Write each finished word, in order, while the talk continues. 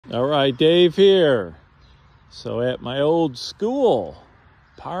All right, Dave here. So at my old school,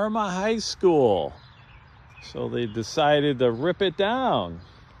 Parma High School, so they decided to rip it down.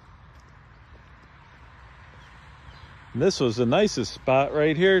 And this was the nicest spot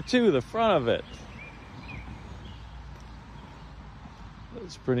right here too, the front of it.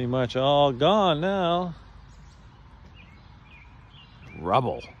 It's pretty much all gone now.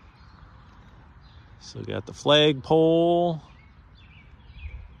 Rubble. So got the flagpole.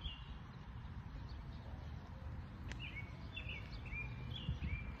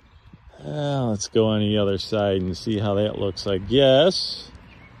 Let's go on the other side and see how that looks, I guess.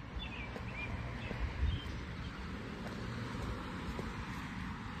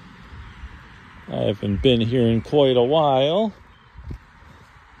 I haven't been here in quite a while.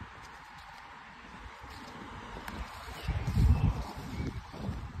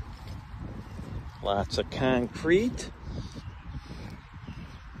 Lots of concrete.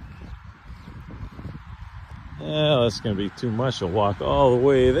 Yeah, that's going to be too much to walk all the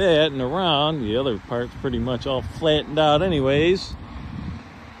way that and around. The other part's pretty much all flattened out anyways.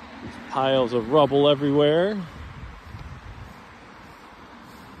 There's piles of rubble everywhere.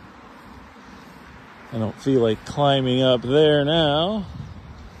 I don't feel like climbing up there now.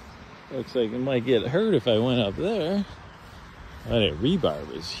 Looks like I might get hurt if I went up there. That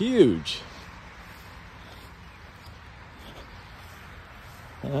rebar is huge.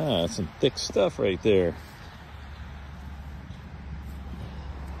 That's some thick stuff right there.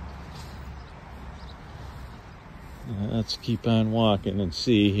 Let's keep on walking and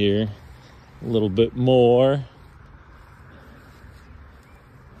see here a little bit more.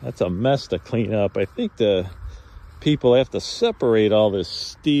 That's a mess to clean up. I think the people have to separate all this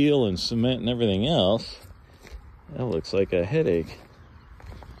steel and cement and everything else. That looks like a headache.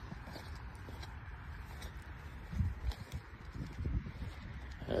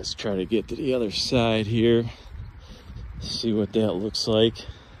 Let's try to get to the other side here. See what that looks like.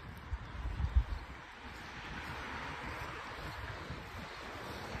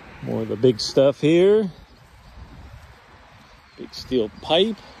 More of the big stuff here. Big steel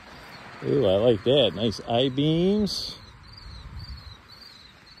pipe. Ooh, I like that. Nice I-beams.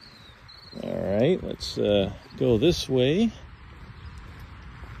 All right, let's go this way.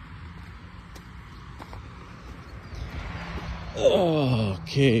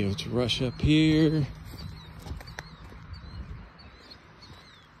 Okay, let's rush up here.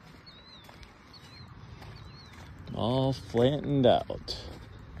 All flattened out.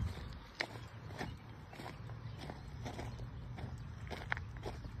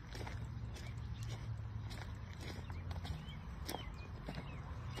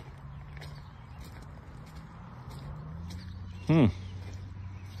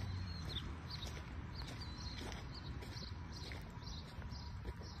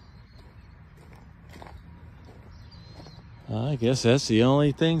 I guess that's the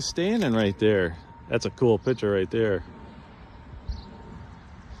only thing standing right there. That's a cool picture right there.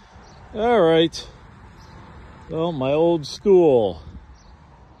 All right. Well, my old school.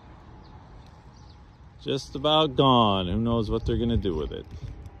 Just about gone. Who knows what they're going to do with it.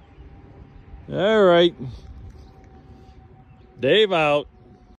 All right. Dave out.